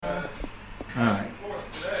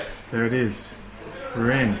There it is.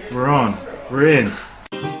 We're in. We're on. We're in.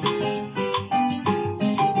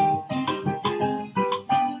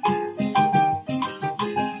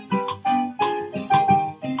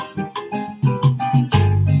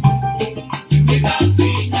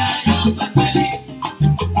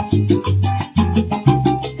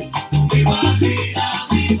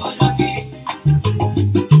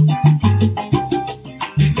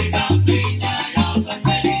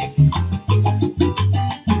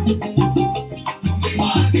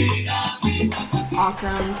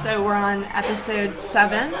 Awesome. So we're on episode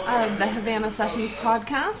 7 of the Havana Sessions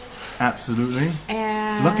podcast. Absolutely.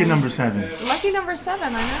 And Lucky number 7. Lucky number 7, I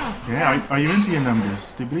know. Yeah, are you into your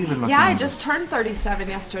numbers? Do you believe in lucky Yeah, I numbers? just turned 37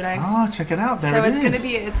 yesterday. Oh, check it out. There so it it's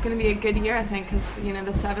is. gonna be a good year, I think, because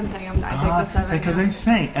the 7 thing. I take the 7. Because they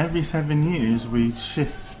say every 7 years we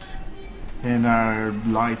shift in our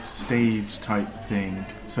life stage type thing.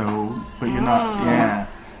 So, but you're not. Yeah.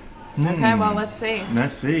 Okay. Well, let's see.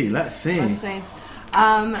 Let's see.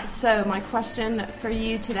 So my question for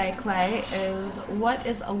you today, Clay, is what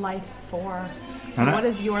is a life for? So what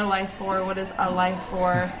is your life for? What is a life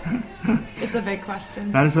for? It's a big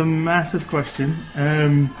question. That is a massive question.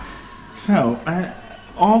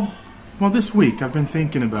 This week I've been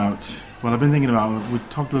thinking about. We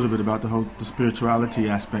talked a little bit about the spirituality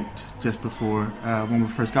aspect just before when we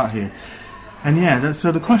first got here. And yeah,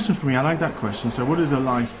 so the question for me, I like that question. So what is a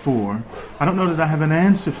life for? I don't know that I have an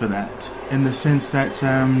answer for that in the sense that,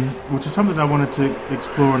 which is something I wanted to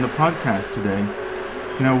explore on the podcast today.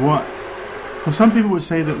 So some people would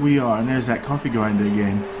say that we are, and there's that coffee grinder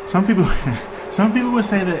again. Some people would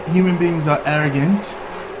say that human beings are arrogant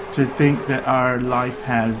to think that our life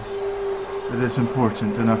is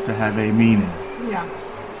important enough to have a meaning. Yeah.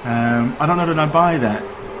 I don't know that I buy that.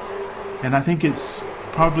 And I think it's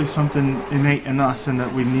probably something innate in us, and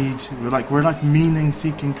that we're like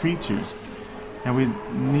meaning-seeking creatures, and we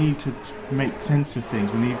need to make sense of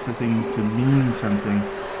things. We need for things to mean something.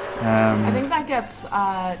 I think that gets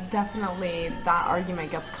definitely that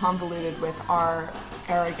argument gets convoluted with our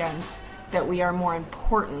arrogance that we are more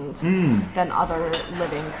important than other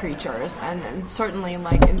living creatures, and certainly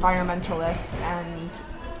like environmentalists and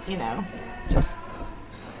just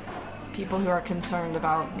people who are concerned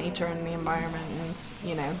about nature and the environment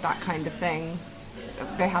and that kind of thing,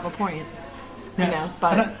 they have a point.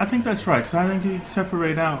 But I think that's right, because I think you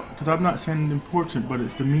separate out, because I'm not saying important, but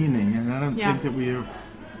it's the meaning, and I don't think that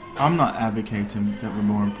I'm not advocating that we're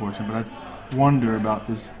more important, but I wonder about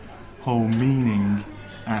this whole meaning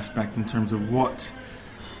aspect in terms of what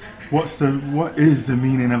is the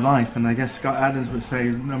meaning of life. And I guess Scott Adams would say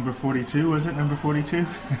number 42, was it number 42?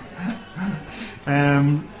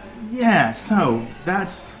 So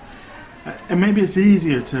that's, and maybe it's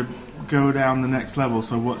easier to go down the next level.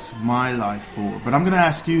 So what's my life for? But I'm going to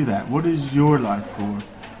ask you that. What is your life for?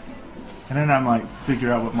 And then I might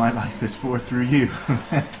figure out what my life is for through you.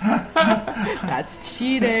 That's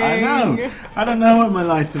cheating. I know. I don't know what my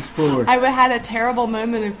life is for. I had a terrible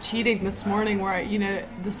moment of cheating this morning where,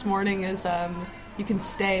 this morning is, you can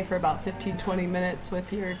stay for about 15-20 minutes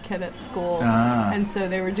with your kid at school. And so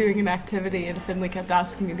they were doing an activity, and Finley kept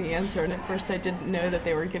asking me the answer, and at first I didn't know that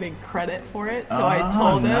they were getting credit for it, so I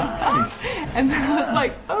told him. And then I was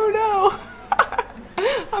like, oh no.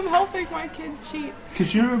 I'm helping my kid cheat.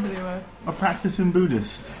 Because you're a practicing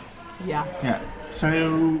Buddhist. Yeah. Yeah.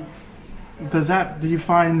 So, do you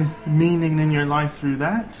find meaning in your life through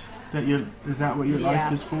that? Is that what your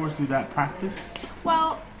life is for, through that practice?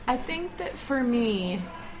 Well, I think that for me,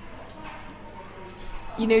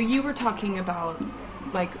 you were talking about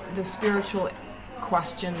like the spiritual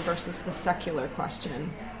question versus the secular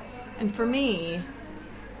question. And for me,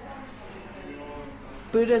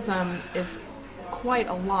 Buddhism is quite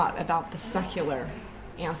a lot about the secular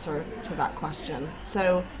answer to that question.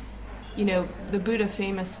 So, the Buddha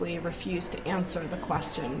famously refused to answer the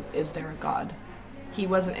question, is there a God? He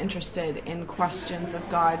wasn't interested in questions of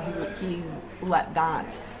God. He let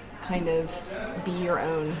that kind of be your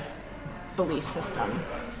own belief system.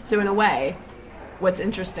 So in a way, what's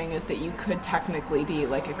interesting is that you could technically be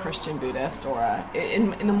like a Christian Buddhist or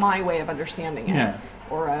in my way of understanding it,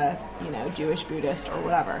 or a Jewish Buddhist or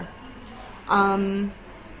whatever.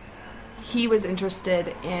 He was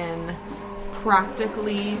interested in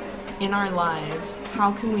practically in our lives,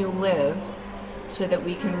 how can we live so that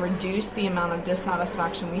we can reduce the amount of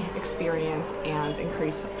dissatisfaction we experience and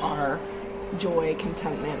increase our joy,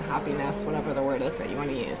 contentment, happiness, whatever the word is that you want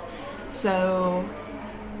to use. So,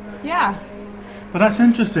 yeah. But that's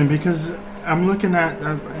interesting because I'm looking at,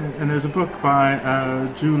 and there's a book by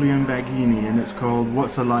Julian Baggini, and it's called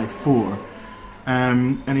What's a Life For?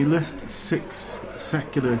 and he lists 6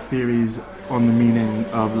 secular theories on the meaning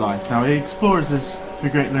of life. Now, he explores this to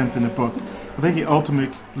great length in the book. I think he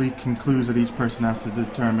ultimately concludes that each person has to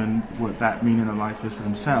determine what that meaning of life is for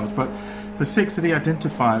themselves. But the 6 that he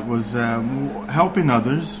identified was helping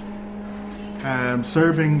others,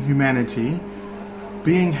 serving humanity,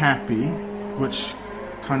 being happy, which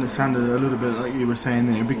kind of sounded a little bit like you were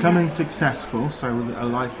saying there, becoming successful, so a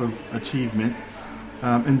life of achievement,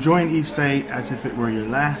 enjoying each day as if it were your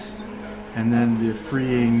last, and then the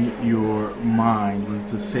freeing your mind was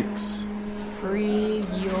the 6. Free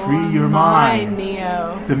your mind,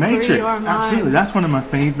 Neo. The Matrix, absolutely. That's one of my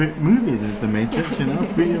favorite movies, is The Matrix,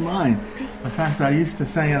 free your mind. In fact, I used to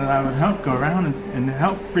say that I would help go around and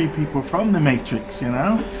help free people from the Matrix,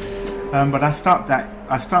 but I stopped that.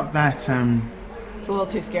 It's a little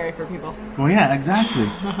too scary for people. Well, yeah, exactly.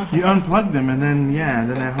 You unplug them, and then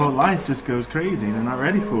their whole life just goes crazy. They're not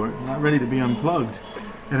ready for it. They're not ready to be unplugged.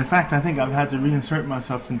 And in fact, I think I've had to reinsert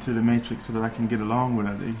myself into the Matrix so that I can get along with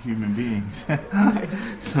other human beings.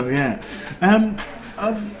 So yeah,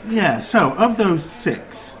 So of those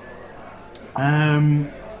 6, I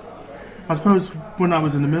suppose when I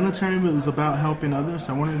was in the military, it was about helping others.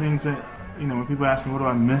 So one of the things that when people ask me what do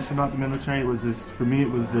I miss about the military, it was this. For me, it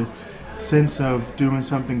was the sense of doing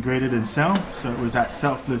something greater than self. So it was that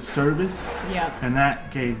selfless service. Yeah. And that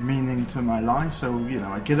gave meaning to my life. So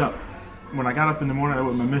I get up. When I got up in the morning, I knew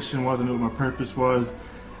what my mission was, I knew what my purpose was.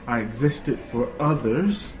 I existed for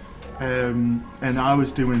others, and I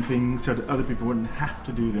was doing things so that other people wouldn't have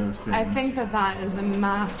to do those things. I think that is a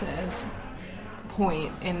massive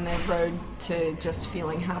point in the road to just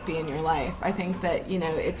feeling happy in your life. I think that,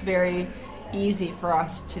 it's very easy for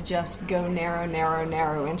us to just go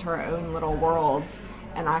narrow into our own little worlds,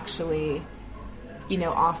 and actually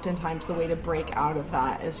oftentimes the way to break out of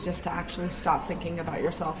that is just to actually stop thinking about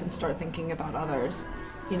yourself and start thinking about others.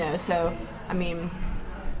 So, I mean,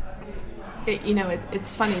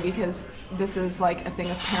 it's funny because this is like a thing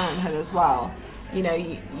of parenthood as well.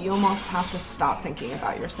 You almost have to stop thinking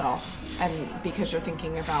about yourself, and because you're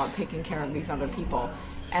thinking about taking care of these other people.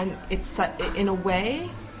 And it's, in a way,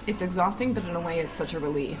 it's exhausting, but in a way it's such a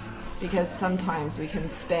relief, because sometimes we can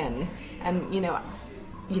spin and,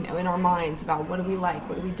 in our minds about what do we like,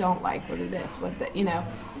 what do we don't like, what do this,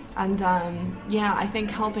 and I think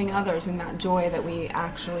helping others and that joy that we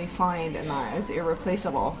actually find in that is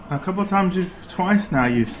irreplaceable. A couple of times, twice now,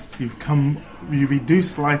 you've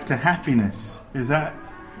reduced life to happiness. Is that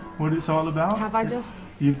what it's all about? Have I just?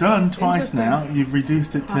 You've done twice now. You've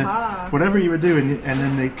reduced it to whatever you were doing, and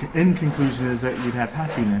then the end conclusion is that you'd have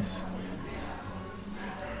happiness.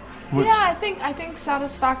 I think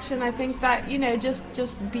satisfaction. I think that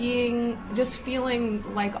just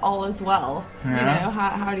feeling like all is well. Yeah.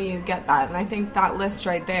 How do you get that? And I think that list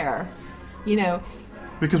right there,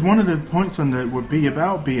 Because one of the points on that would be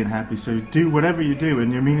about being happy. So do whatever you do,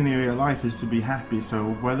 and your meaning of your life is to be happy.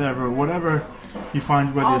 So whatever you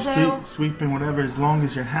find, whether you're street sweeping, whatever, as long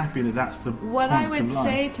as you're happy, that's the what point I would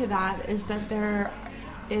say to that is that there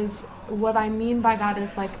is, what I mean by that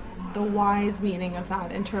is like the wise meaning of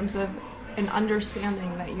that, in terms of an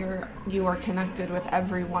understanding that you are connected with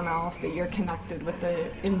everyone else, that you're connected with the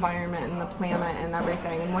environment and the planet and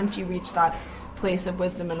everything. And once you reach that place of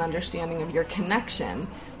wisdom and understanding of your connection,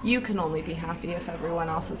 you can only be happy if everyone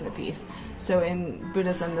else is at peace. So in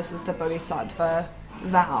Buddhism, this is the Bodhisattva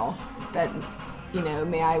vow that,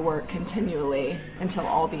 may I work continually until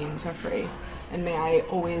all beings are free, and may I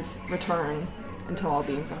always return until all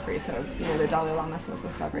beings are free. So, the Dalai Lama says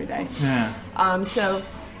this every day. Yeah.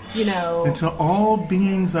 Until all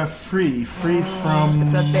beings are free from...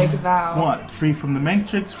 It's a big vow. What? Free from the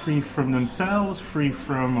Matrix, free from themselves, free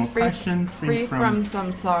from oppression, free from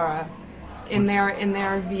samsara. In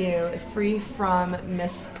their view, free from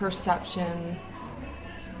misperception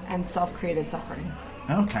and self-created suffering.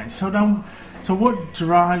 Okay, so what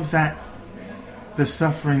drives the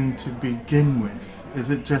suffering to begin with? Is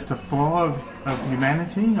it just a flaw of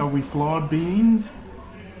humanity? Are we flawed beings?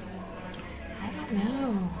 I don't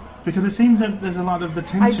know. Because it seems that there's a lot of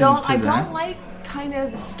attention to that. I don't like kind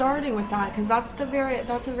of starting with that, because that's a very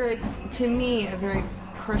to me a very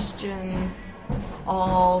Christian.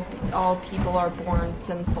 All people are born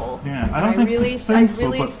sinful. Yeah, I don't think it's sinful, I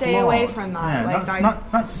really but stay flawed. away from that. Yeah, that's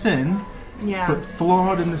not sin. Yeah. But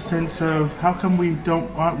flawed in the sense of how come we're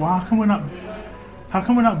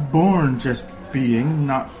not born just being,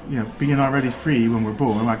 being already free when we're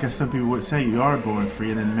born. I guess some people would say you are born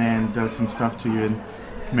free, and then man does some stuff to you and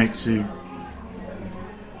makes you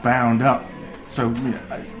bound up. So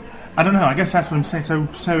I don't know. I guess that's what I'm saying.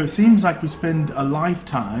 So it seems like we spend a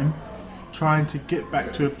lifetime trying to get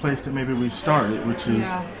back to a place that maybe we started, which is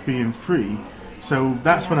Yeah. being free. So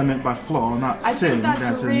that's what I meant by flaw, not I sin. think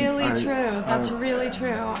that's really in, true. That's really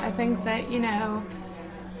true. I think that,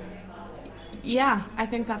 yeah, I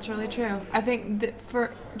think that's really true. I think that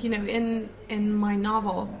for, in my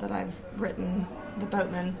novel that I've written, The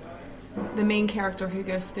Boatman, the main character who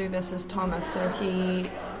goes through this is Thomas. So he,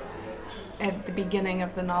 at the beginning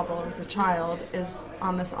of the novel as a child, is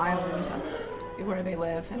on this island where they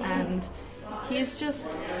live, and he's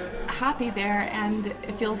just happy there, and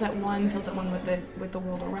feels at one with the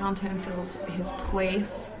world around him, feels his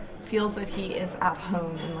place, feels that he is at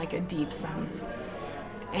home in like a deep sense.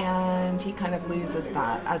 And he kind of loses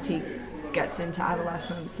that as he gets into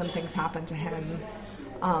adolescence. Some things happen to him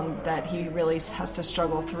that he really has to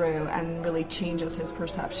struggle through, and really changes his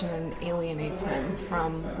perception and alienates him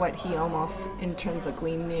from what he almost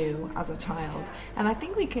intrinsically knew as a child. And I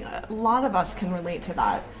think a lot of us can relate to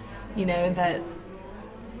that, that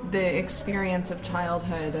the experience of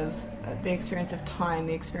childhood, of the experience of time,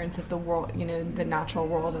 the experience of the world, the natural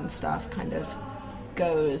world and stuff kind of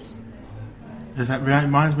goes. That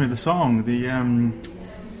reminds me of the song.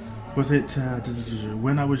 Was it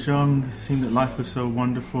when I was young, it seemed that life was so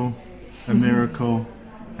wonderful, a miracle,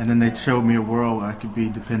 and then they showed me a world where I could be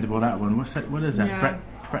dependable. That one. What's that? What is that? Yeah.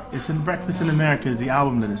 It's in Breakfast in America is the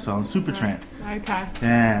album that it's on. Supertramp. Okay.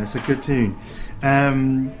 Yeah, it's a good tune.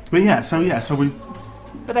 But yeah, so we.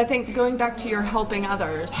 But I think going back to your helping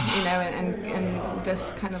others, and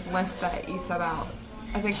this kind of list that you set out,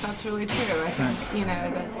 I think that's really true. I think,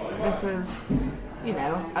 that this is,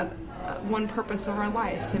 one purpose of our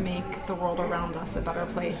life, to make the world around us a better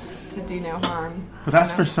place, to do no harm. But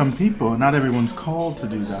that's for some people. Not everyone's called to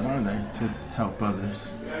do that, are they? To help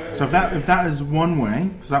others. So if that is one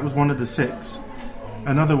way, so that was one of the 6.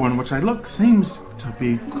 Another one, which seems to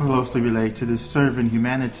be closely related, is serving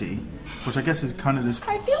humanity, which I guess is kind of this.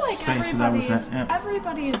 I feel like space that I was at. Yeah.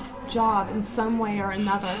 everybody's job in some way or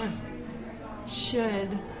another should.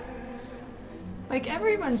 Like,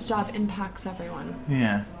 everyone's job impacts everyone.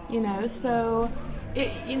 Yeah. So,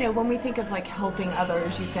 when we think of, like, helping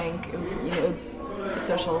others, you think of,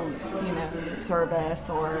 social, service,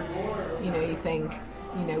 or, you think,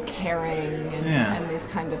 caring and these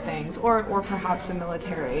kind of things, or perhaps the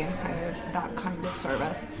military and kind of that kind of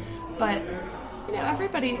service. But,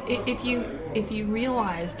 everybody, if you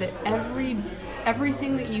realize that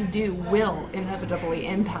everything that you do will inevitably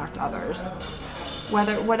impact others,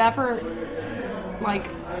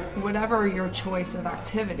 whatever your choice of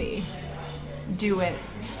activity, do it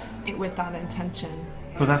with that intention.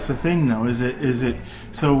 But that's the thing, though, is it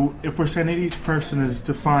so if we're saying that each person is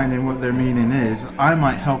defining what their meaning is, I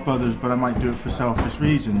might help others, but I might do it for selfish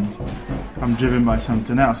reasons. I'm driven by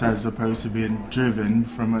something else, as opposed to being driven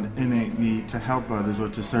from an innate need to help others or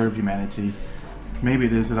to serve humanity. Maybe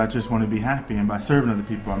it is that I just want to be happy, and by serving other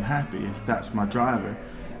people I'm happy, if that's my driver.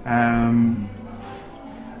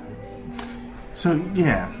 So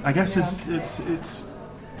yeah, I guess it's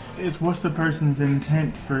what's the person's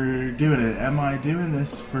intent for doing it? Am I doing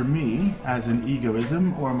this for me as an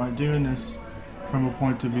egoism, or am I doing this from a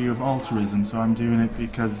point of view of altruism? So I'm doing it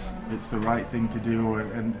because it's the right thing to do,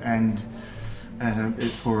 and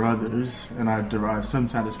it's for others, and I derive some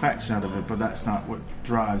satisfaction out of it, but that's not what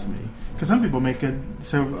drives me. Because some people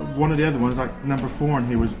so one of the other ones, like number 4, and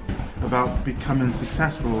he was about becoming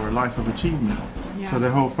successful, or a life of achievement. Yeah. So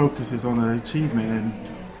their whole focus is on the achievement and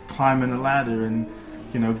climbing a ladder and,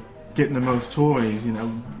 getting the most toys, and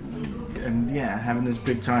having this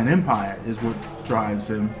big giant empire is what drives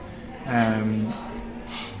them. And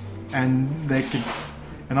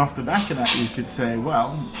off the back of that, you could say,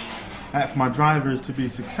 well, if my driver is to be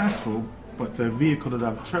successful, but the vehicle that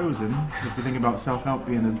I've chosen, if you think about self-help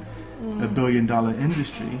being a billion-dollar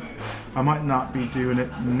industry, I might not be doing it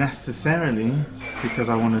necessarily because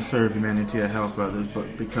I want to serve humanity or help others,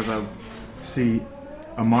 but because I see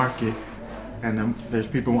a market and there's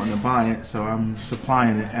people wanting to buy it, so I'm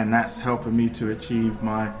supplying it, and that's helping me to achieve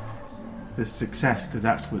the success, because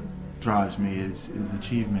that's what drives me is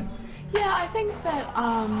achievement. Yeah, I think that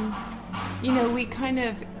we kind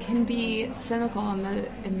of can be cynical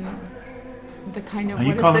in the kind of Are what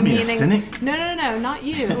you is calling the me meaning. A cynic? No, not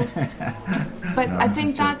you. But No, I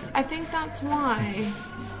think joking. that's why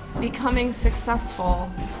becoming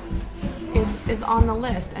successful is on the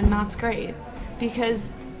list, and that's great,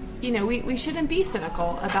 because we shouldn't be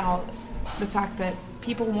cynical about the fact that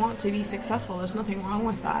people want to be successful. There's nothing wrong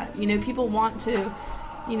with that. People want to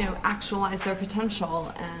actualize their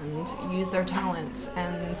potential and use their talents,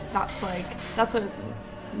 and that's a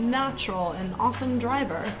natural and awesome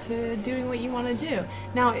driver to doing what you want to do.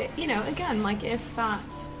 Now, again, like, if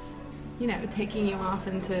that's taking you off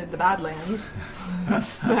into the Badlands,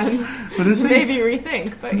 then maybe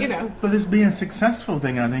rethink. But But this being successful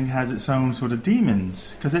thing, I think, has its own sort of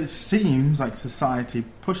demons, because it seems like society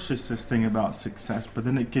pushes this thing about success, but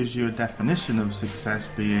then it gives you a definition of success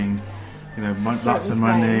being, lots of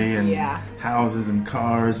money and houses and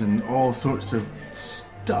cars and all sorts of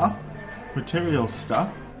stuff, material stuff.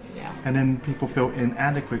 Yeah. And then people feel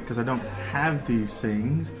inadequate because I don't have these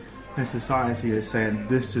things. And society is saying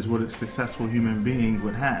this is what a successful human being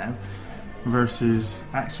would have, versus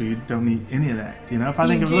actually you don't need any of that. If I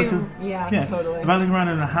think totally. If I look around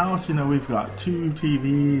in the house, we've got 2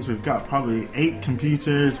 TVs, we've got probably 8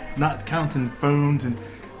 computers, not counting phones,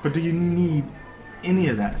 but do you need any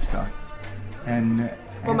of that stuff? And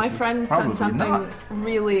well, my friend said something not.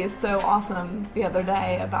 really so awesome the other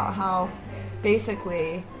day about how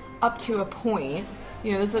basically up to a point,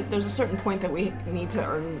 there's a certain point that we need to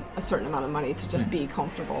earn a certain amount of money to just be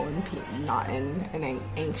comfortable and not in an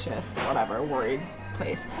anxious, whatever, worried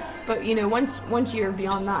place. But once you're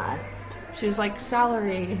beyond that, she's like,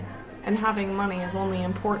 salary and having money is only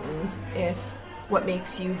important if what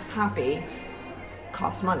makes you happy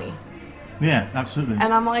costs money. Yeah, absolutely.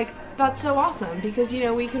 And I'm like, that's so awesome, because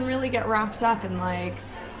we can really get wrapped up in like,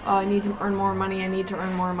 oh, I need to earn more money,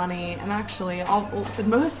 and actually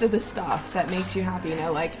most of the stuff that makes you happy,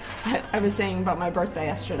 like I was saying about my birthday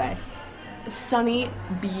yesterday, sunny,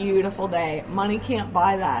 beautiful day, money can't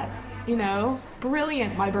buy that,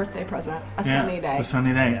 brilliant, my birthday present, sunny day. A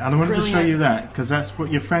sunny day. I wanted Brilliant. to show you that, because that's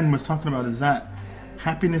what your friend was talking about, is that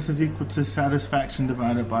happiness is equal to satisfaction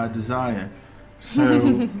divided by desire.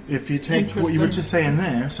 So if you take what you were just saying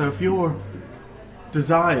there, so if your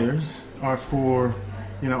desires are for,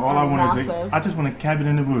 all I want is I just want a cabin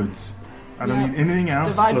in the woods. I don't need anything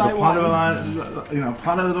else. Divide by plot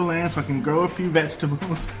of little land so I can grow a few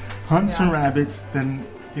vegetables, hunt some rabbits, then,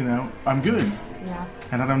 I'm good. Yeah.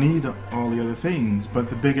 And I don't need all the other things. But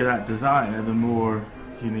the bigger that desire, the more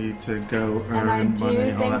you need to go earn money, all that sort of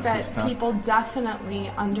stuff. And I do think that people definitely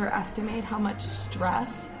underestimate how much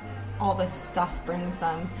stress all this stuff brings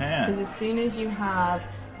them. Because as soon as you have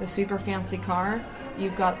the super fancy car,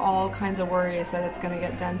 you've got all kinds of worries that it's going to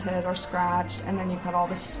get dented or scratched, and then you've got all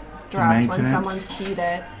this stress when someone's keyed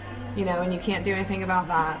it, and you can't do anything about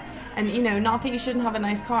that. And not that you shouldn't have a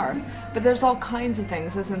nice car, but there's all kinds of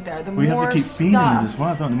things, isn't there? You have to keep feeding it as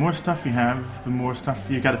well. The more stuff you have, the more stuff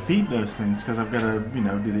you got to feed those things, because I've got to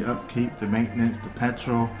do the upkeep, the maintenance, the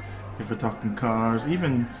petrol. If we're talking cars,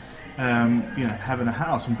 even having a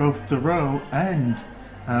house. And both Thoreau and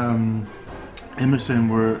Emerson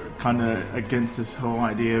were kind of against this whole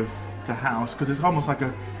idea of the house, because it's almost like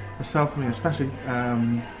a especially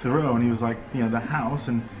Thoreau, and he was like, the house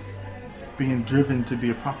and being driven to be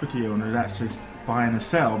a property owner, that's just buy and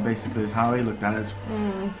sell, basically, is how he looked at it. It's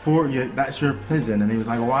for you, that's your prison. And he was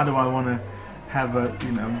like, why do I want to have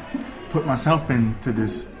put myself into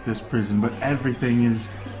this prison? But everything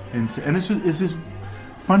is and it's just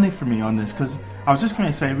funny for me on this, because I was just going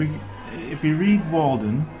to say, if you read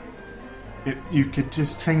Walden, you could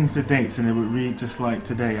just change the dates and it would read just like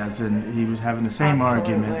today, as in he was having the same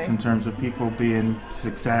arguments in terms of people being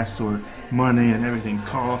success or money and everything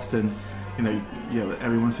cost, and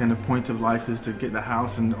everyone's saying the point of life is to get the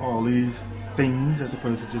house and all these things as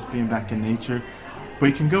opposed to just being back in nature. But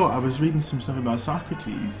you can go, I was reading some stuff about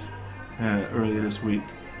Socrates earlier this week,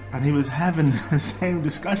 and he was having the same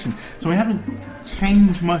discussion. So we haven't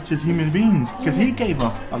changed much as human beings, because he gave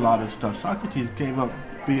up a lot of stuff. Socrates gave up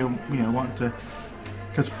wanting to,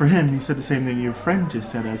 because for him, he said the same thing your friend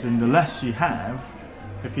just said, as in the less you have,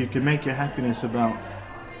 if you can make your happiness about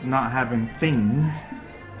not having things,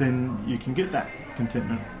 then you can get that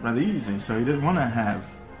contentment rather easy. So he didn't want to have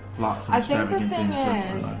lots of extravagant things. I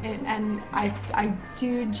think the thing is, and I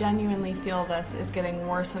do genuinely feel this is getting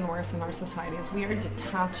worse and worse in our society, is we are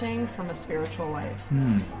detaching from a spiritual life.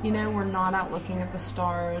 We're not out looking at the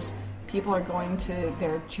stars. People are going to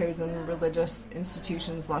their chosen religious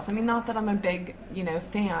institutions less. I mean, not that I'm a big,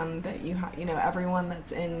 fan that everyone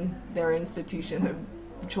that's in their institution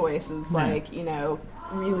of choice is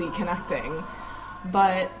really connecting.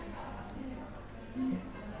 But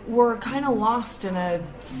we're kind of lost in a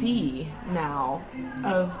sea now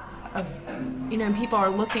of people are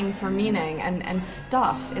looking for meaning, and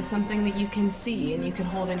stuff is something that you can see and you can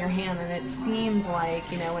hold in your hand, and it seems like,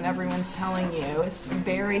 when everyone's telling you, it's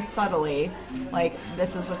very subtly, like,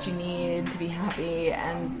 this is what you need to be happy,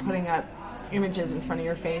 and putting up images in front of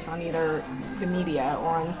your face on either the media or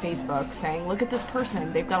on Facebook saying, look at this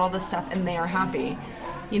person, they've got all this stuff and they are happy.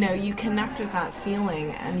 You connect with that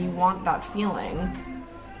feeling and you want that feeling,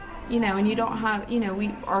 and you don't have,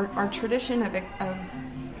 our tradition of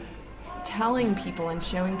telling people and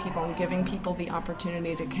showing people and giving people the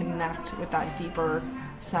opportunity to connect with that deeper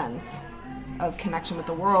sense of connection with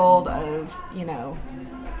the world, of, you know,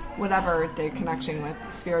 whatever they're connecting with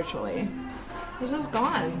spiritually. It's just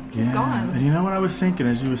gone. Just gone. And you know what I was thinking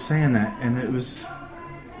as you were saying that, and it was,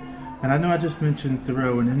 and I know I just mentioned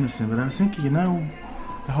Thoreau and Emerson, but I was thinking, you know,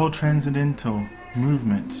 the whole transcendental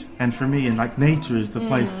movement, and for me, and like nature is the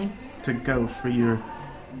place to go for your,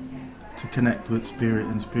 to connect with spirit,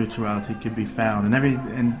 and spirituality could be found.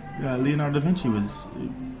 And Leonardo da Vinci was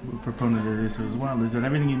a proponent of this as well, is that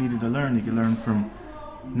everything you needed to learn, you could learn from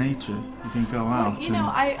nature. You can go out. Well, you know,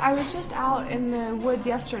 I was just out in the woods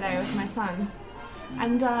yesterday with my son,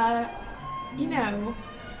 and you know,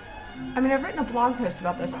 I mean, I've written a blog post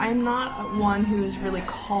about this. I'm not one who's really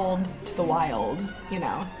called to the wild, you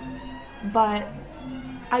know, but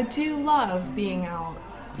I do love being out,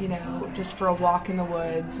 you know, just for a walk in the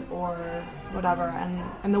woods or whatever,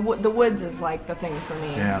 and the woods is like the thing for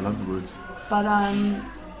me. Yeah, I love the woods. But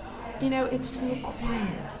you know, it's so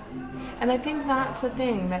quiet, and I think that's the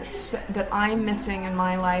thing that I'm missing in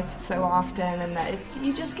my life so often, and that it's,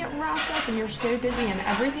 you just get wrapped up and you're so busy, and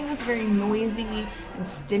everything is very noisy and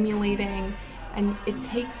stimulating. And it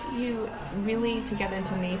takes you really, to get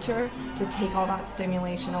into nature, to take all that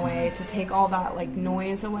stimulation away, to take all that like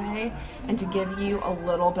noise away, and to give you a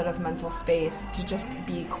little bit of mental space to just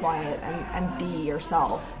be quiet and be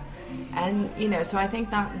yourself. And you know, so I think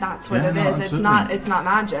that's what it is. Absolutely. It's not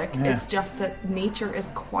magic. Yeah. It's just that nature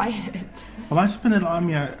is quiet. Well, I spent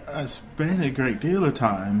a great deal of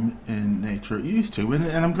time in nature. It used to, and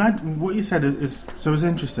I'm glad what you said is so. It's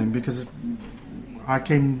interesting because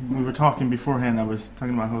we were talking beforehand, I was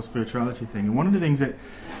talking about the whole spirituality thing, and one of the things that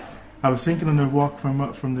I was thinking on the walk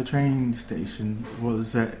from the train station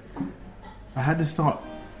was that I had this thought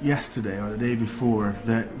yesterday or the day before,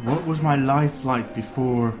 that what was my life like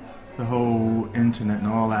before the whole internet and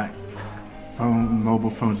all that mobile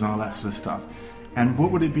phones and all that sort of stuff, and what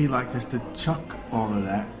would it be like just to chuck all of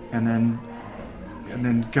that and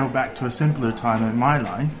then go back to a simpler time in my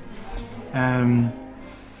life.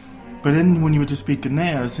 But then when you were just speaking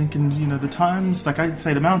there, I was thinking, you know, the times, like I'd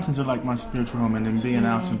say the mountains are like my spiritual home, and then being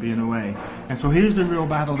out and being away. And so here's the real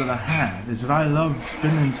battle that I had, is that I love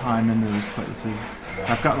spending time in those places.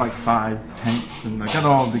 I've got like 5 tents, and I got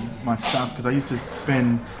all my stuff, because I used to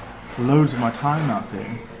spend loads of my time out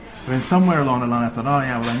there. But then somewhere along the line I thought, oh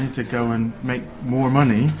yeah, well I need to go and make more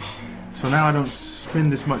money. So now I don't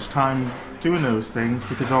spend as much time doing those things,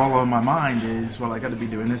 because all on my mind is, well, I got to be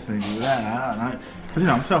doing this and do that, because you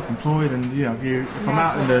know I'm self-employed, and you know if I'm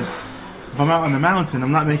out in the mountain,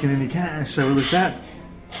 I'm not making any cash. So it was that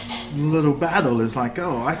little battle. Is like,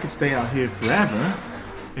 oh, I could stay out here forever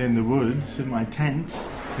in the woods in my tent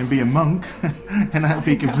and be a monk, and I'd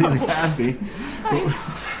be completely happy.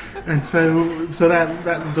 And so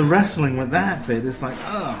that the wrestling with that bit is like,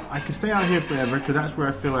 oh, I can stay out here forever because that's where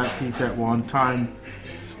I feel at peace at one. Time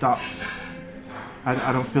stops.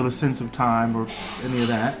 I don't feel a sense of time or any of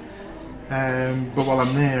that. But while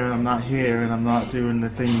I'm there and I'm not here and I'm not doing the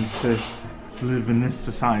things to live in this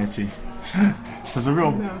society. So it's a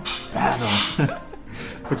real battle.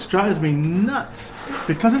 Which drives me nuts.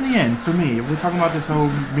 Because in the end, for me, if we're talking about this whole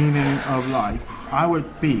meaning of life, I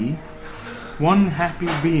would be one happy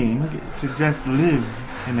being to just live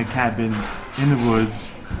in a cabin in the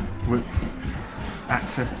woods with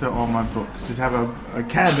access to all my books. Just have a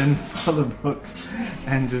cabin full of books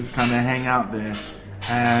and just kind of hang out there.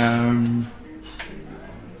 And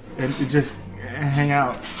just hang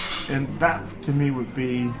out. And that to me would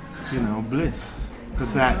be, you know, bliss.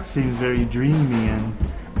 But that seems very dreamy and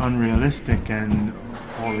unrealistic and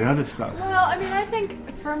all the other stuff. Well, I mean, I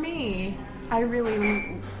think for me,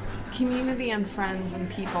 community and friends and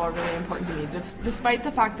people are really important to me. Despite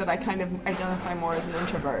the fact that I kind of identify more as an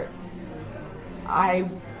introvert, I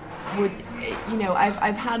would, you know,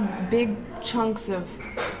 I've had big chunks of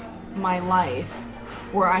my life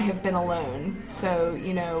where I have been alone. So,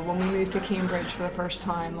 you know, when we moved to Cambridge for the first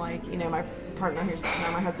time, like, you know, my partner, who's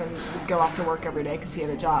now my husband, would go off to work every day because he had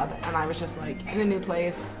a job, and I was just like in a new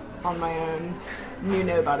place on my own, knew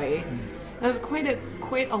nobody. And it was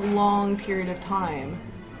quite a long period of time,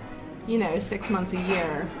 you know, 6 months a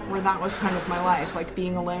year, where that was kind of my life, like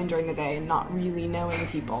being alone during the day and not really knowing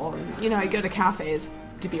people. And, you know, I go to cafes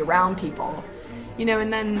to be around people, you know,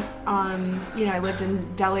 and then, you know, I lived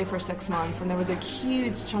in Delhi for 6 months, and there was a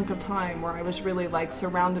huge chunk of time where I was really like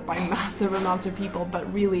surrounded by massive amounts of people,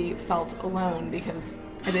 but really felt alone because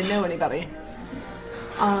I didn't know anybody.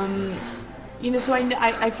 You know, so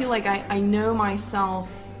I feel like I know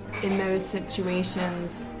myself in those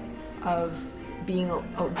situations of being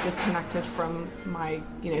disconnected from my,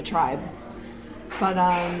 you know, tribe But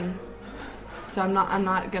so I'm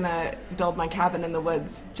not gonna build my cabin in the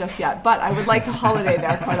woods just yet. But I would like to holiday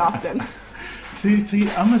there quite often. See,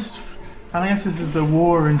 and I guess this is the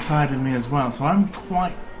war inside of me as well. So I'm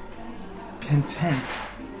quite content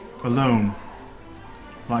alone.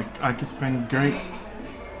 Like, I could spend great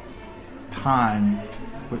time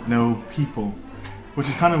with no people, which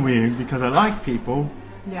is kind of weird because I like people.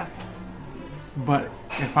 Yeah. But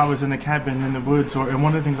if I was in a cabin in the woods, and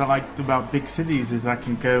one of the things I liked about big cities is I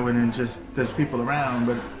can go in and just, there's people around,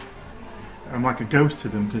 but I'm like a ghost to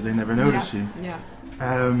them because they never notice you. Yeah.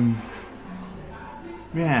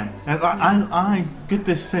 Yeah, and I get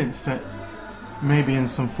this sense that maybe in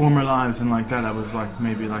some former lives and like that, I was like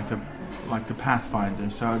maybe like the Pathfinder.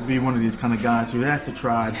 So I'd be one of these kind of guys who has a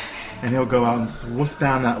tribe, and he'll go out and say, what's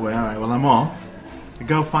down that way? All right, well, I'm off. I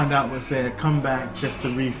go find out what's there, come back just to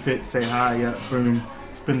refit, say hi, yeah, boom,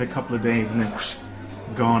 spend a couple of days, and then whoosh,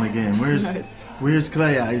 gone again. Where's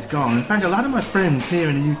Clay? He's gone. In fact, a lot of my friends here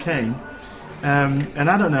in the UK, and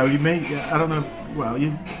I don't know, I don't know if, well,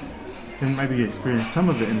 you can maybe experience some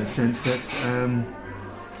of it in the sense that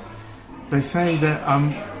they say that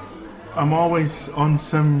I'm always on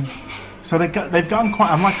some. So they've gotten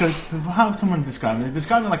quite. I'm like how someone described it. They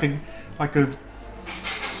describe it like a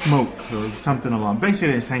smoke or something along. Basically,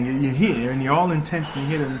 they're saying you're here and you're all intense and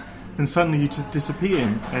you hear them, and suddenly you just disappear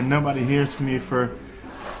and nobody hears from you for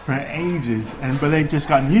ages. But they've just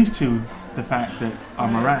gotten used to the fact that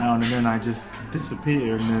I'm around, and then I just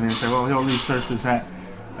disappear, and then they say, well, he'll resurface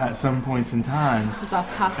at some point in time. Is that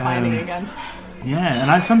pathfinding again? Yeah, and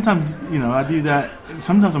I sometimes, I do that.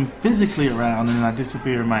 Sometimes I'm physically around and I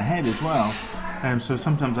disappear in my head as well. So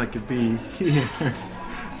sometimes I could be here,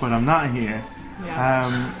 but I'm not here.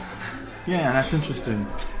 Yeah. Yeah, that's interesting.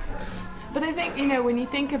 But I think, when you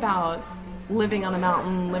think about living on a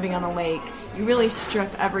mountain, living on a lake, you really strip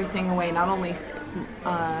everything away, not only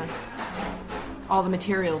all the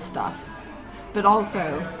material stuff, but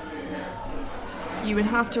also you would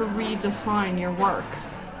have to redefine your work.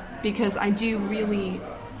 Because I do really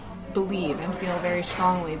believe and feel very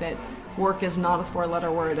strongly that work is not a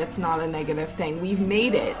four-letter word. It's not a negative thing. We've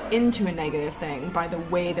made it into a negative thing by the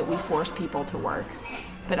way that we force people to work.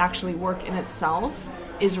 But actually work in itself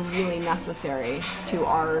is really necessary to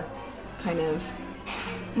our kind of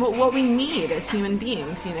what we need as human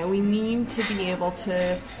beings. We need to be able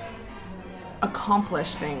to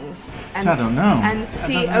accomplish things. And I don't know. And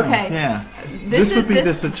see, okay. Yeah. This would be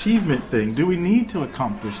this achievement thing. Do we need to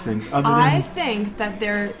accomplish things other than... I think that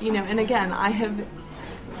there, and again,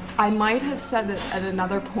 I might have said it at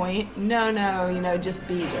another point, no, just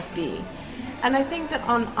be. And I think that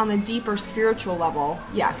on a deeper spiritual level,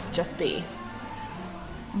 yes, just be.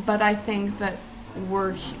 But I think that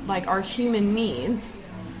we're, like, our human needs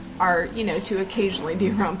are, to occasionally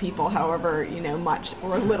be around people however, much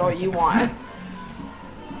or little you want.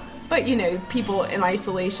 But, people in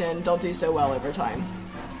isolation don't do so well over time.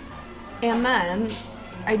 And then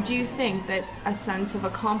I do think that a sense of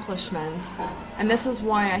accomplishment, and this is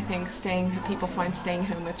why I think people find staying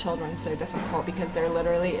home with children so difficult, because there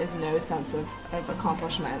literally is no sense of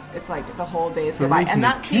accomplishment. It's like the whole days go by. And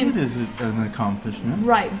that seems is an accomplishment.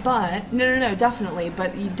 Right, but no, definitely.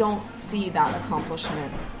 But you don't see that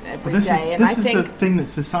accomplishment every day. This is the thing that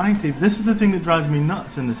society. This is the thing that drives me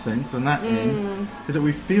nuts in a sense. On that end, is that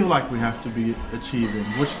we feel like we have to be achieving,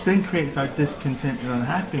 which then creates our discontent and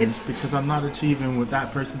unhappiness because I'm not achieving what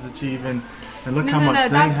that person's achieving, and look how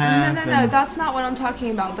much they have. No, that's not what I'm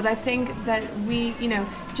talking about. But I think that we,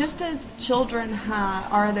 just as children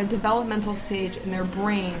are at a developmental stage in their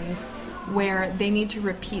brains where they need to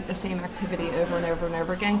repeat the same activity over and over and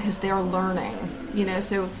over again because they're learning,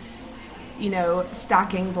 so,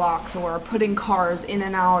 stacking blocks or putting cars in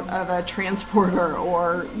and out of a transporter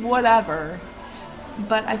or whatever.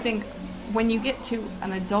 But I think when you get to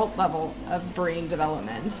an adult level of brain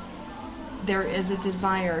development, there is a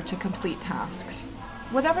desire to complete tasks.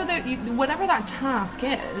 Whatever that task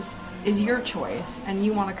is your choice, and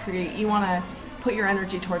you want to put your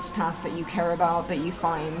energy towards tasks that you care about, that you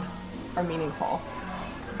find are meaningful.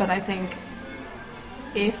 But I think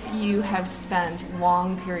if you have spent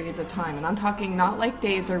long periods of time, and I'm talking not like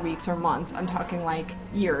days or weeks or months, I'm talking like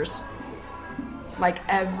years, like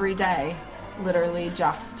every day, literally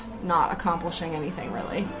just not accomplishing anything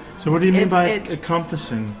really. So what do you mean by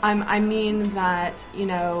accomplishing? I mean that,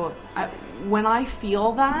 when I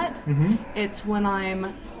feel that, it's when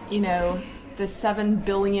I'm, the 7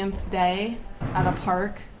 billionth day at a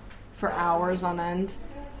park for hours on end,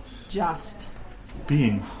 just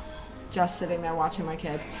sitting there watching my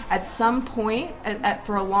kid. At some point,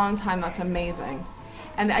 for a long time, that's amazing.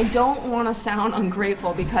 And I don't want to sound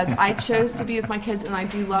ungrateful because I chose to be with my kids and I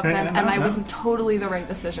do love them, and I was totally the right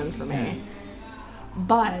decision for me.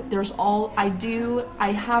 But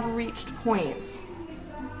I have reached points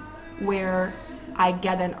where I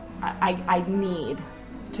need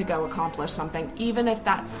to go accomplish something, even if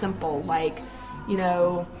that's simple, like,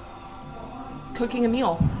 cooking a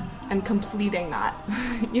meal and completing that,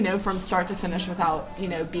 from start to finish without,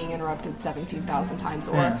 being interrupted 17,000 times,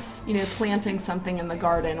 or, planting something in the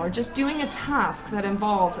garden, or just doing a task that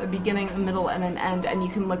involves a beginning, a middle, and an end, and you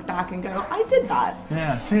can look back and go, I did that.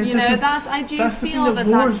 Yeah, see, I do feel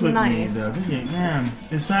that's nice. Me, though, yeah,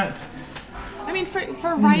 is that... I mean,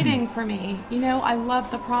 for writing, for me, I love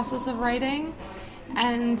the process of writing,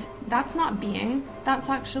 and that's not being. That's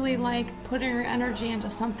actually like putting your energy into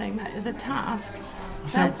something that is a task.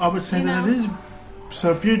 So I would say that it is.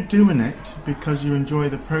 So if you're doing it because you enjoy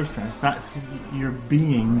the process, that's your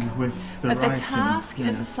being with the writing. But the task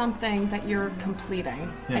is something that you're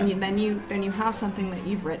completing, and then you have something that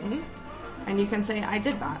you've written, and you can say, I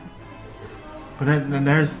did that. But then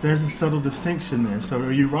there's a subtle distinction there. So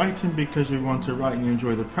are you writing because you want to write and you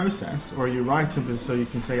enjoy the process, or are you writing so you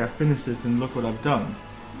can say, I finished this and look what I've done?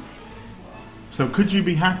 So could you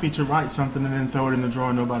be happy to write something and then throw it in the drawer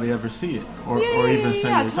and nobody ever see it, or even say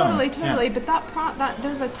you're totally. done? But that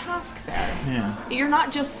there's a task there. Yeah. You're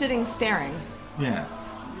not just sitting staring. Yeah.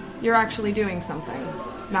 You're actually doing something.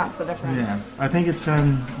 That's the difference. Yeah, I think it's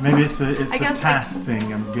maybe it's the task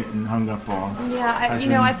thing I'm getting hung up on. Yeah,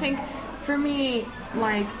 I think. For me,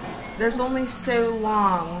 like, there's only so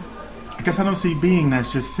long. I guess I don't see being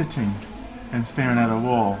as just sitting and staring at a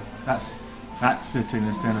wall. That's sitting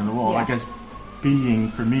and staring at a wall. Yes. I guess being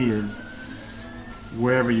for me is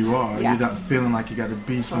wherever you are. Yes. You're not feeling like you got to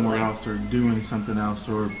be somewhere else or doing something else.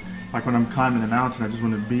 Or like when I'm climbing a mountain, I just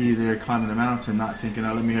want to be there climbing a mountain, not thinking,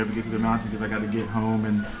 let me hurry get to the mountain because I got to get home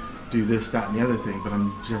and do this, that, and the other thing, but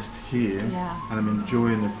I'm just here, and I'm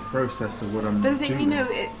enjoying the process of what I'm doing. But I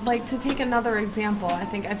think, like, to take another example, I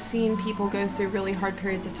think I've seen people go through really hard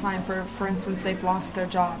periods of time. For instance, they've lost their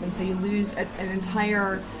job, and so you lose an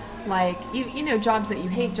entire, like, jobs that you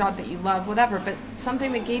hate, job that you love, whatever, but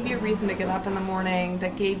something that gave you a reason to get up in the morning,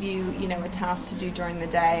 that gave you, a task to do during the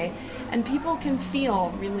day, and people can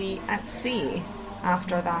feel really at sea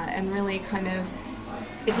after that, and really kind of,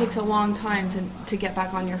 it takes a long time to get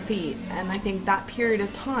back on your feet. And I think that period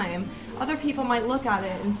of time, other people might look at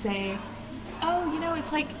it and say, oh,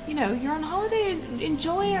 it's like, you're on holiday,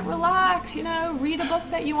 enjoy it, relax, read a book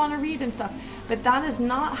that you want to read and stuff. But that is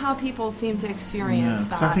not how people seem to experience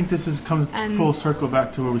that. So I think this comes full circle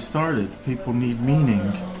back to where we started. People need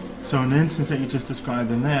meaning. So in the instance that you just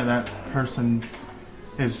described in there, that person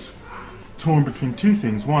is torn between two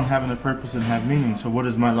things. One, having a purpose and have meaning. So what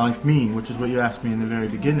does my life mean? Which is what you asked me in the very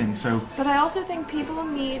beginning. But I also think people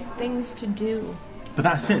need things to do. But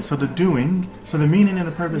that's it. So the doing, so the meaning and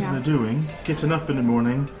the purpose in the doing, getting up in the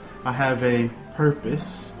morning, I have a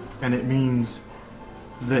purpose and it means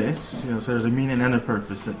this. So there's a meaning and a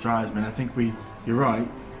purpose that drives me. And I think you're right.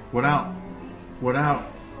 Without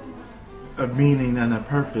a meaning and a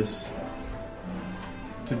purpose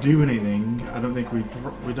to do anything, I don't think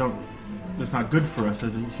it's not good for us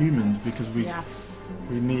as humans, because we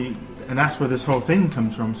need, and that's where this whole thing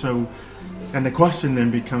comes from. So, and the question then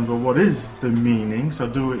becomes, well, what is the meaning? So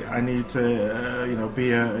I need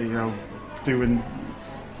to,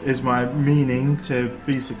 is my meaning to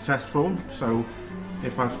be successful? So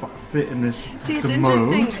if I fit in this it's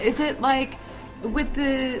interesting. Is it like, with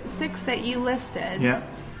the 6 that you listed,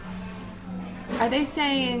 are they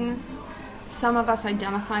saying some of us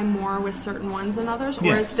identify more with certain ones than others,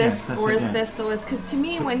 or is this the list? Because to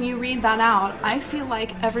me, when you read that out, I feel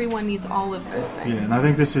like everyone needs all of those things. Yeah, and I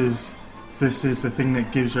think this is the thing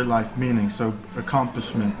that gives your life meaning. So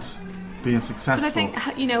accomplishment, being successful. But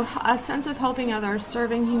I think, a sense of helping others,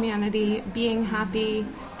 serving humanity, being happy,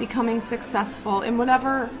 becoming successful in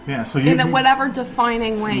whatever whatever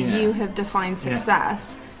defining way you have defined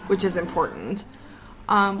success, which is important.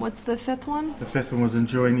 What's the 5th one? The 5th one was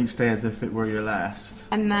enjoying each day as if it were your last.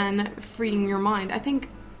 And then freeing your mind. I think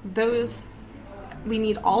we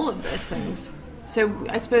need all of those things. So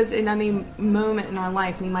I suppose in any moment in our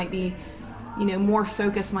life, we might be, more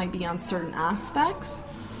focus might be on certain aspects,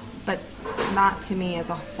 but that to me is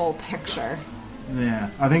a full picture. Yeah,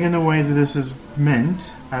 I think in the way that this is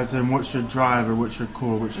meant, as in what's your drive or what's your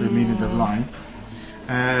core, what's your meaning of life,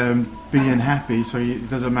 being happy, so it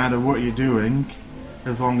doesn't matter what you're doing,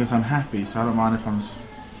 as long as I'm happy. So I don't mind if I'm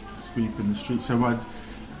sweeping the street. So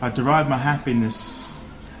I derive my happiness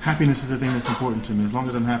is the thing that's important to me. As long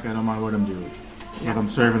as I'm happy, I don't mind what I'm doing. Whether I'm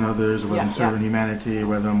serving others, or whether I'm serving humanity, or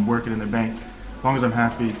whether I'm working in the bank. As long as I'm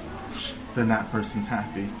happy, then that person's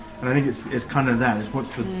happy. And I think it's kind of that. It's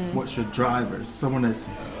what's your driver? Someone that's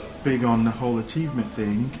big on the whole achievement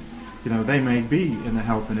thing, they may be in the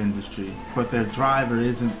helping industry, but their driver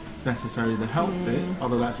isn't necessarily the help bit,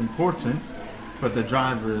 although that's important. But the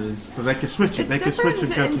driver is, so they can switch it. They can switch and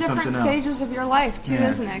go to something else. In different stages of your life too,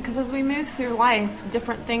 isn't it? Because as we move through life,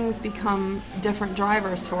 different things become different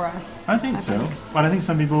drivers for us. I think so. But I think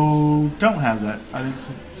some people don't have that. I think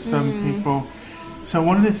some people. So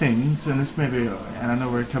one of the things, and this may be, and I know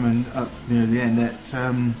we're coming up near the end,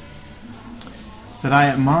 that I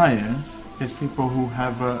admire is people who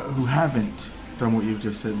haven't done what you've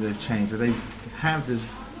just said. They've changed. They have this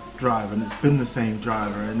drive, and it's been the same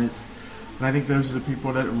driver, and I think those are the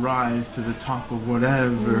people that rise to the top of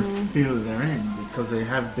whatever field they're in, because they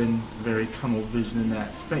have been very tunnel vision in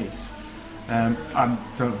that space. I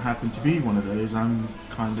don't happen to be one of those. I'm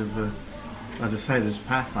kind of as I say, there's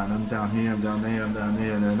pathfinder. I'm down here, I'm down there, I'm down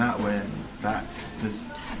there, and then that way, and that's just.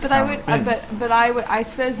 But I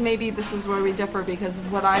suppose maybe this is where we differ, because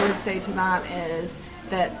what I would say to that is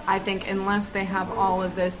that I think unless they have all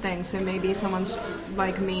of those things, so maybe someone's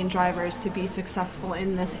like main drivers to be successful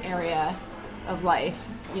in this area of life,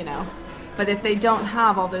 but if they don't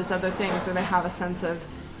have all those other things, or they have a sense of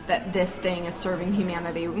that this thing is serving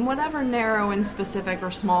humanity in whatever narrow and specific or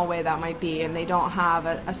small way that might be, and they don't have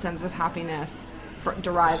a sense of happiness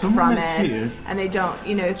derived from it, and they don't,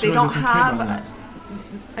 if they don't have,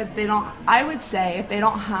 I would say if they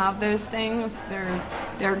don't have those things,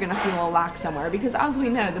 they're going to feel a lack somewhere, because as we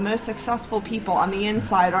know, the most successful people on the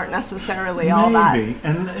inside aren't necessarily all that. Maybe,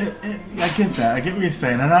 and I get that. I get what you're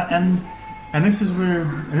saying, and this is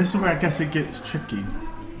where I guess it gets tricky,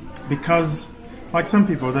 because like some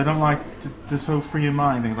people, they don't like this whole free of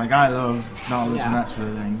mind thing. Like I love knowledge and that sort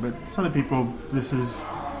of thing, but some other people, this is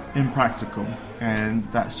impractical, and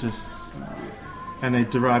that's just, and they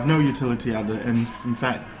derive no utility out of it, and in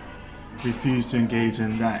fact refuse to engage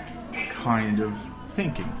in that kind of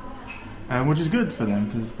thinking, which is good for them,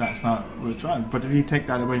 because that's not what drives. But if you take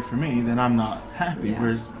that away from me, then I'm not happy,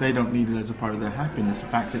 whereas they don't need it as a part of their happiness. In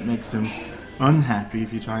fact, it makes them unhappy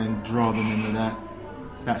if you try and draw them into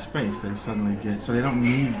that space. They suddenly get, so they don't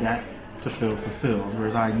need that to feel fulfilled,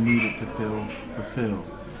 whereas I need it to feel fulfilled.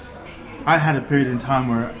 I had a period in time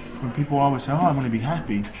when people always say, I want to be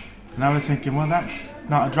happy, and I was thinking, well, that's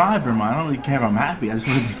not a driver of mine. I don't really care if I'm happy. I just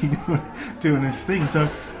want to be doing this thing. So,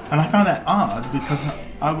 and I found that odd, because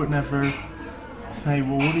I would never say,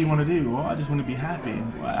 well, what do you want to do? Well, I just want to be happy.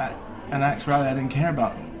 And actually, I didn't care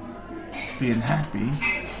about being happy,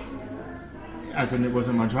 as in it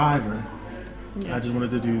wasn't my driver. Yeah. I just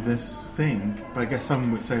wanted to do this thing. But I guess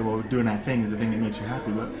some would say, well, doing that thing is the thing that makes you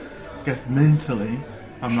happy. But I guess mentally,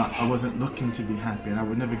 I wasn't looking to be happy. And I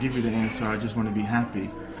would never give you the answer, I just want to be happy.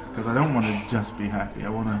 Because I don't want to just be happy. I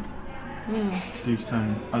want to do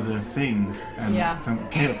some other thing. And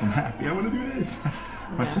don't care if I'm happy. I want to do this.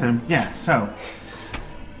 But so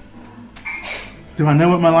do I know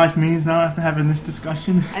what my life means now after having this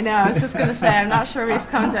discussion? I know, I was just going to say, I'm not sure we've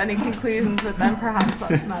come to any conclusions, but then perhaps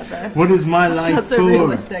that's not the... What is my life not so for?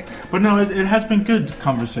 Realistic. But no, it has been good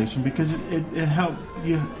conversation, because it helped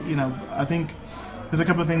you, I think there's a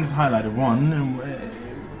couple of things highlighted. One,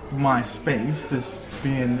 my space, this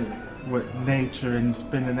being with nature and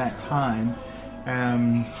spending that time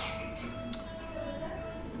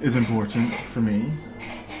is important for me.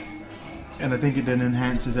 And I think it then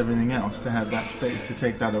enhances everything else to have that space. To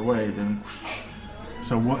take that away, then.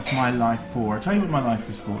 So what's my life for? I'll tell you what my life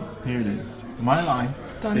is for. Here it is. My life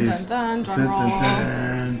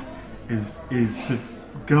is to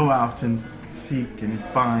go out and seek and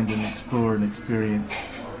find and explore and experience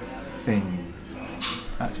things.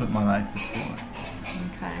 That's what my life is for.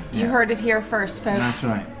 Okay. You heard it here first, folks. That's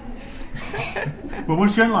right. Well,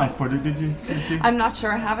 what's your life for? Did you? I'm not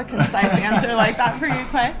sure I have a concise answer like that for you,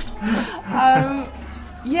 Clay.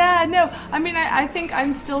 I think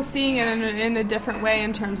I'm still seeing it in a different way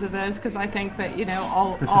in terms of those, because I think that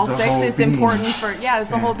all six is important for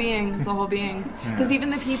it's a whole being. It's a whole being. Because even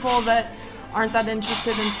the people that aren't that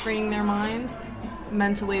interested in freeing their mind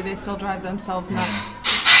mentally, they still drive themselves nuts.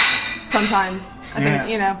 Sometimes I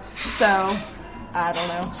think so. I don't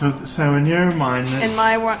know. So in your mind, in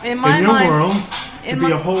my world, to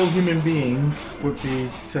be a whole human being would be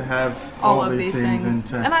to have all of these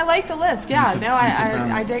things. And I like the list.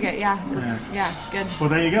 I dig it. Good. Well,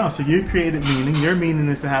 there you go. So you created meaning. Your meaning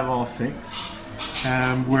is to have all six,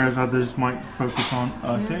 whereas others might focus on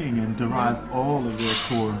a thing and derive all of their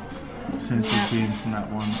core sense of being from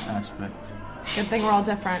that one aspect. Good thing we're all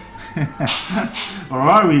different. Or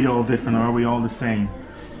are we all different, or are we all the same?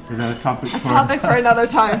 Is that a topic? A topic for another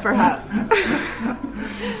time, perhaps.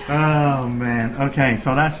 Oh man. Okay,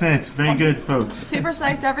 so that's it. Very good, folks. Super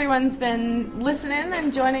psyched everyone's been listening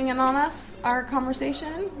and joining in on our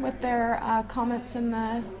conversation with their comments in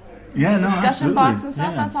the discussion box and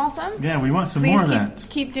stuff. Yeah. That's awesome. Yeah, we want some more of that.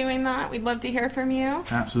 Keep doing that. We'd love to hear from you.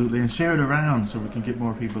 Absolutely, and share it around so we can get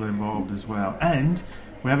more people involved as well. And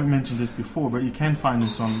we haven't mentioned this before, but you can find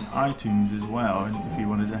this on iTunes as well. And if you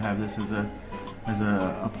wanted to have this as a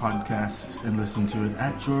podcast and listen to it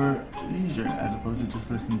at your leisure, as opposed to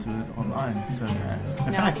just listen to it online. So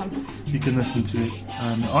in fact, you can listen to it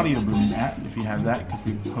on the Audio Boom app if you have that, because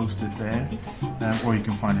we post it there, or you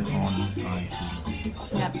can find it on iTunes.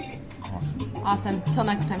 Yep. Awesome. Till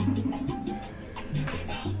next time.